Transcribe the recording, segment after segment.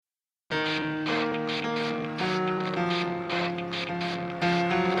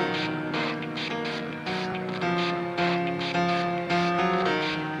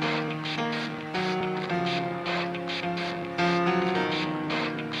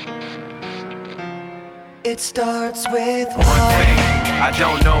It starts with one thing, I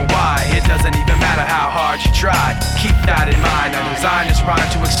don't know why. It doesn't even matter how hard you try. Keep that in mind, I designed this rhyme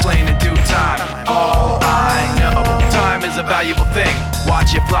to explain in due time. All I know, time is a valuable thing.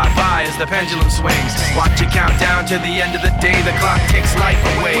 Watch it fly by as the pendulum swings. Watch it count down to the end of the day. The clock takes life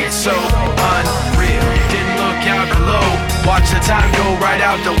away, it's so unreal. Didn't look out below, watch the time go right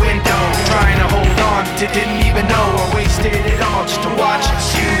out the window. Trying to hold on to didn't even know I wasted it all just to watch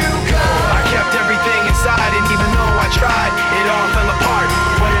you go. I kept everything inside, and even though I tried, it all fell apart.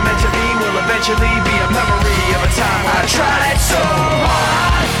 What it meant to be will eventually be a memory of a time when I tried so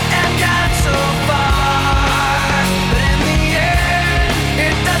hard and got so far, but in the end,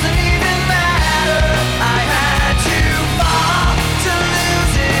 it doesn't even matter. I had to fall to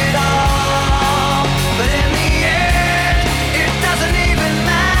lose it all, but in the end, it doesn't even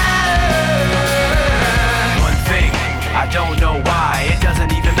matter. One thing, I don't know why. It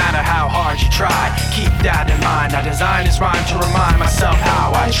doesn't even matter how hard you try. Keep that in mind. I designed this rhyme to remind myself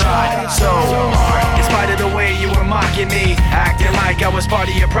how I tried so hard. In spite of the way you were mocking me, acting like I was part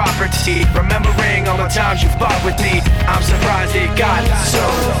of your property, remembering all the times you fought with me, I'm surprised it got so.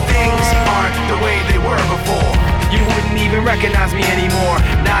 Things aren't the way they were before. You wouldn't even recognize me anymore.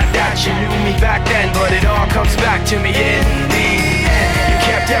 Not that you knew me back then, but it all comes back to me in the end. You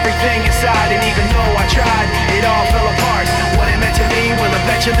kept everything inside, and even though I tried, it all fell apart. What it meant to me will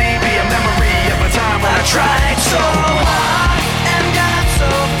eventually be a memory of a time when I tried so hard and got so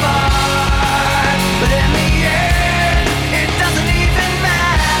far, but in the end, it doesn't even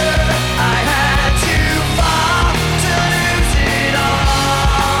matter. I had to fall to lose it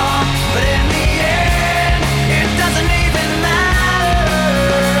all, but in the end, it doesn't even matter.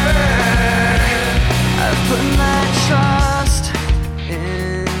 I've put my trust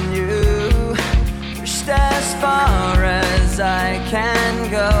in you, pushed as far as I can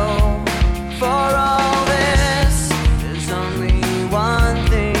go. For all this, there's only one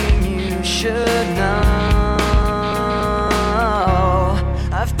thing you should know.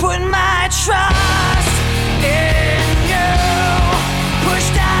 I've put my trust in you,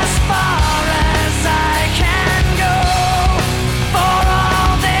 pushed as far as I can go. For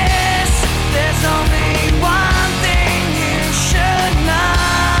all this, there's only one thing you should know.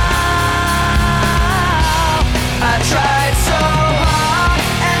 I tried so hard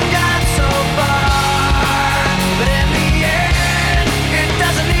and got so far, but in the end, it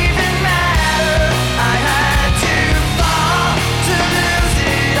doesn't even matter. I had to fall to lose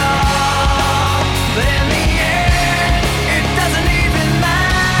it all, but in the end, it doesn't even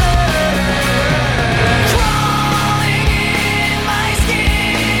matter. Crawling in my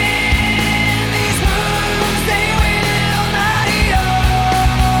skin, these wounds, they will not heal.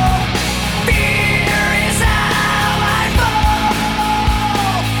 Fear is how I fall,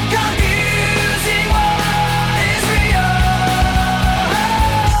 confusing what is real.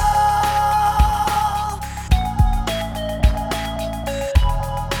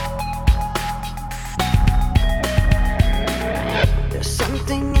 There's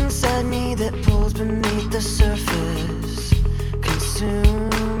something inside me that pulls beneath the surface,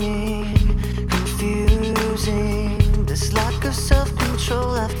 consuming, confusing. This lack of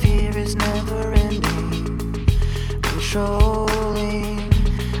self-control I fear is never ending, controlling.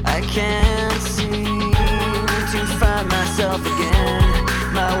 I can't seem to find myself again.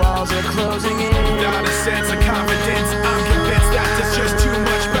 My walls are closing in. Not a sense of confidence. I'm convinced that there's just too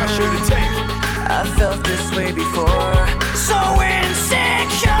much pressure to take. I felt this way before, so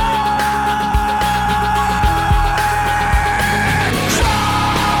insecure.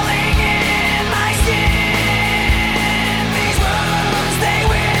 Crawling in my skin, these wounds, they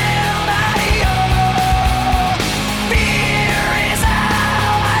will not heal. Fear is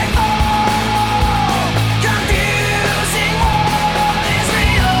how I fall, confusing what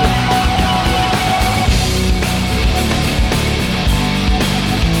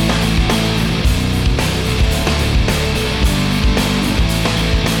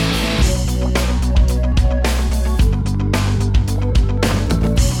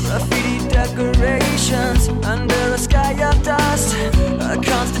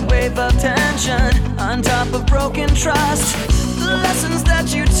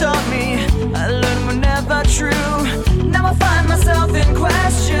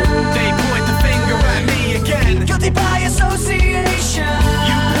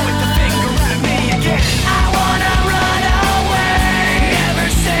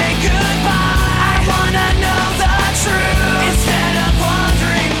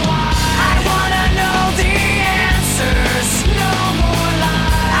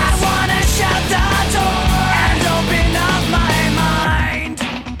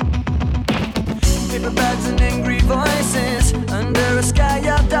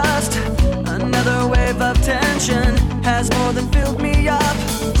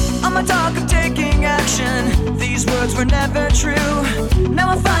action. These words were never true. Now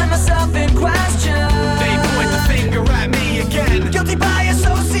I find myself in question. They point the finger at me again. Guilty by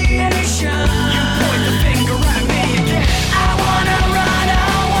association. You point the finger at me again. I wanna run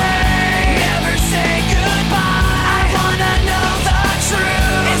away, never say goodbye. I wanna know the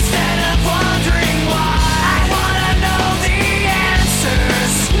truth instead of wondering why. I wanna know the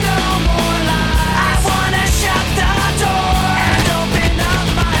answers, no more lies. I wanna shut the door and open up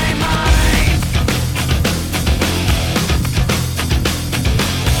my mind.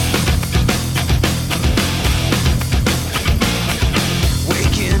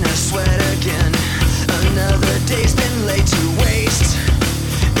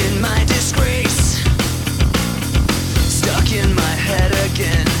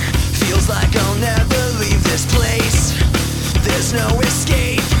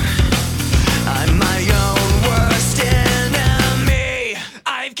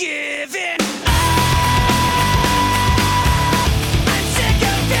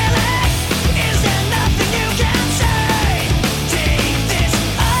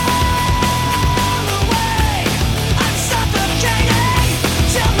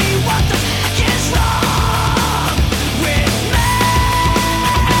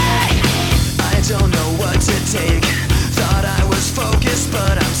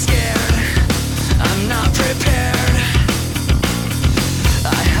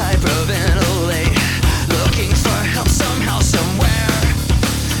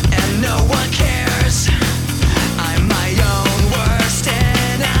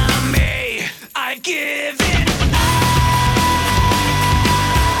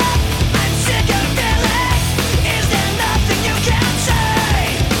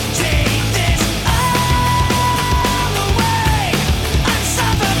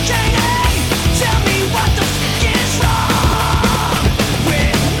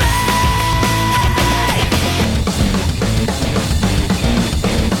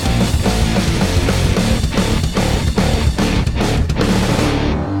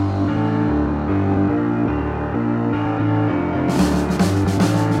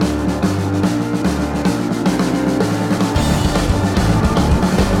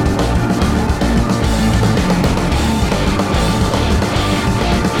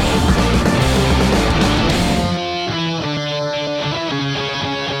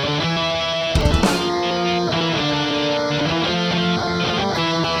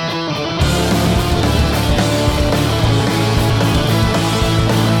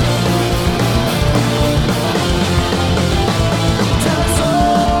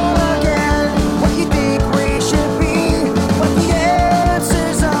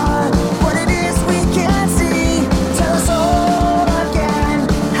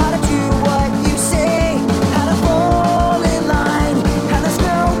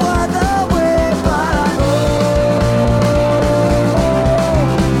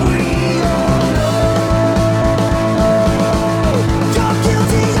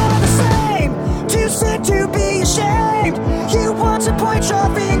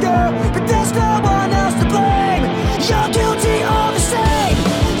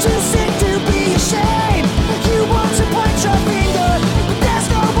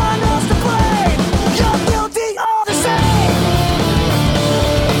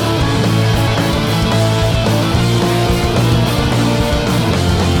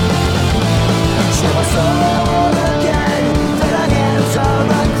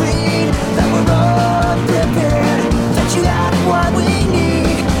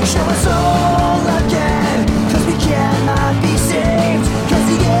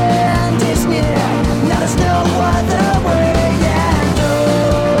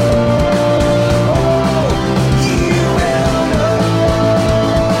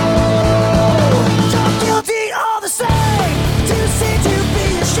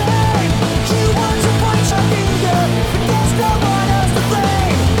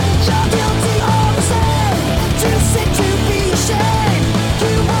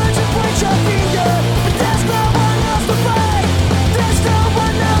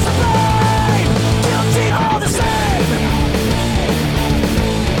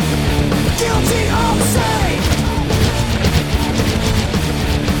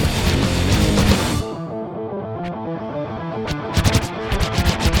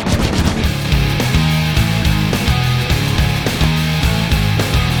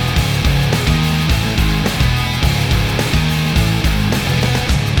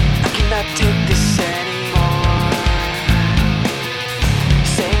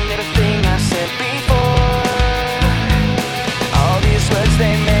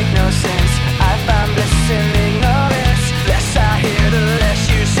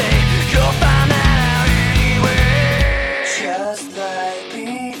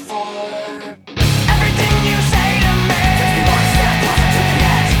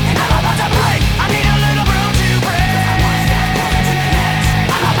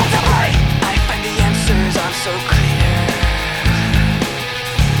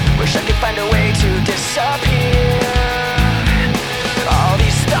 disappear. All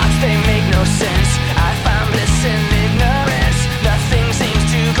these thoughts, they make no sense. I find bliss in ignorance. Nothing seems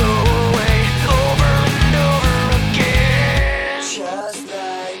to go away over and over again. Just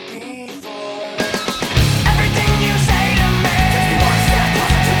like before. Everything you say to me is one step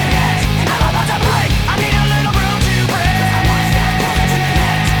closer to the edge, and I'm about to break. I need a little room to breathe. I'm one step closer to the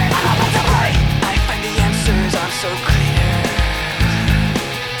edge, I'm about to break. I find the answers aren't so clear.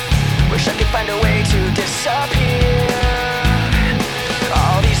 Wish I could find a way to disappear.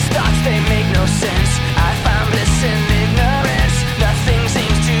 All these thoughts, they make no sense. I find bliss in ignorance. Nothing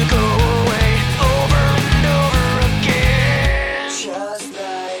seems to go away over and over again. Just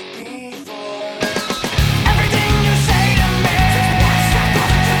like before. Everything you say to me is one step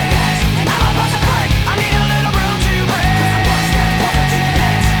closer to the edge, and I'm about to break. I need a little room to breathe. One step closer to the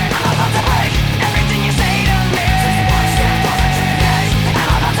edge, I'm about to break. Everything you say to me is one step closer to the edge, and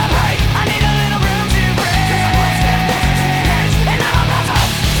I'm about to break. I need a little room to breathe. One step closer to the edge, and I'm about to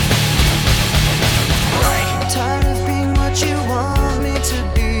break. Tired of being what you want me to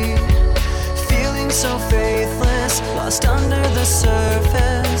be, feeling so faithless, lost under the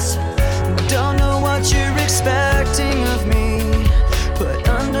surface. Don't know what you're expecting of me, put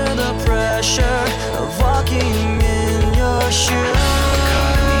under the pressure of walking in your shoes.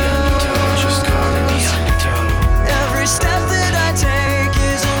 Every step that I take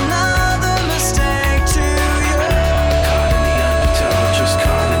is another mistake to you.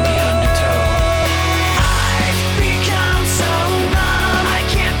 I've become so numb, I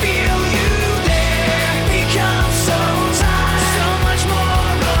can't feel you there. Become so tired, so much more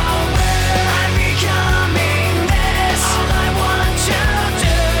aware. I'm becoming this. All I want you to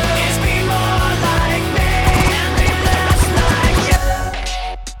do is be more like me and be less like you.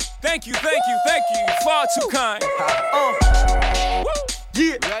 Thank you, thank you, thank you. Far too kind.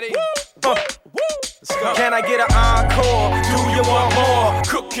 Yeah. Ready? Let's go. Can I get an encore? Do you want more?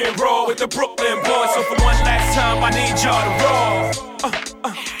 Cook and roll with the Brooklyn boys. So for one last time, I need y'all to roll.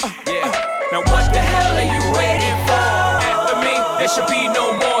 Yeah. Now what the hell are you waiting for? After me, there should be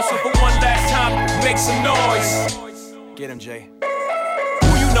no more. So for one last time, make some noise. Get him, Jay.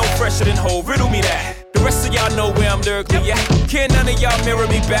 Who you know fresher than Ho? Riddle me that. The rest of y'all know where I'm lyrically at. Can't none of y'all mirror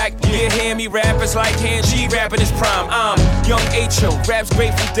me back. Yeah, hear me rap, it's like Han G rapping his prime. I'm young H.O., raps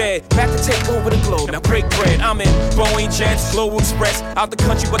Grateful Dead. Back to take over the globe, now break bread. I'm in Boeing Jets, Global Express. Out the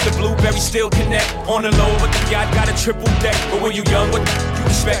country, but the blueberries still connect. On the low, but the yacht got a triple deck. But when you young, what you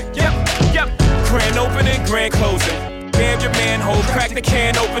expect? Yep. Grand opening, grand closing. Damn your manhole, crack the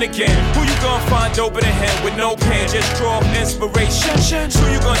can open again. Who you gonna find open a hand with no pen? Just draw up inspiration. Who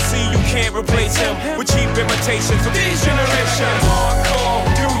you gonna see you can't replace him with cheap imitations of these generations. Hardcore,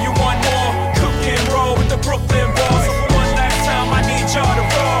 do you want more? Cook and roll with the Brooklyn boys. So for one last time, I need y'all to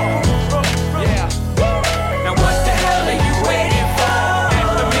roll. Yeah. Now what the hell are you waiting for?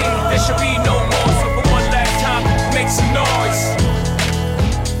 After me, there should be no more. So for one last time, make some noise.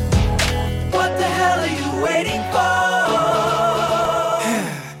 What the hell are you waiting for?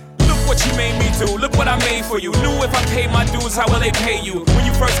 What you made me do, look what I made for you. Knew if I paid my dues, how will they pay you? When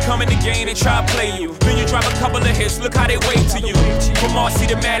you first come in the game, they try to play you. Then you drop a couple of hits, look how they wait to you. From Marcy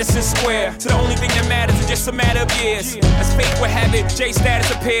to Madison Square, to the only thing that matters is just a matter of years. As fate would have it, J status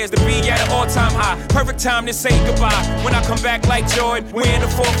appears to be at an all-time high. Perfect time to say goodbye. When I come back like Jordan, we're in the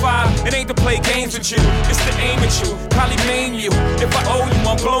 4-5. It ain't to play games with you, it's to aim at you, probably maim you. If I owe you,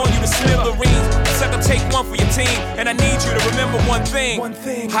 I'm blowing you to smithereens. Except I'll take one for your team, and I need you to remember one thing.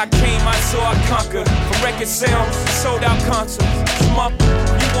 I came, I saw, I conquered. From record sales, sold out concerts. You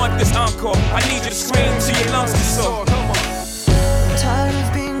want this encore? I need you to scream till your lungs get sore.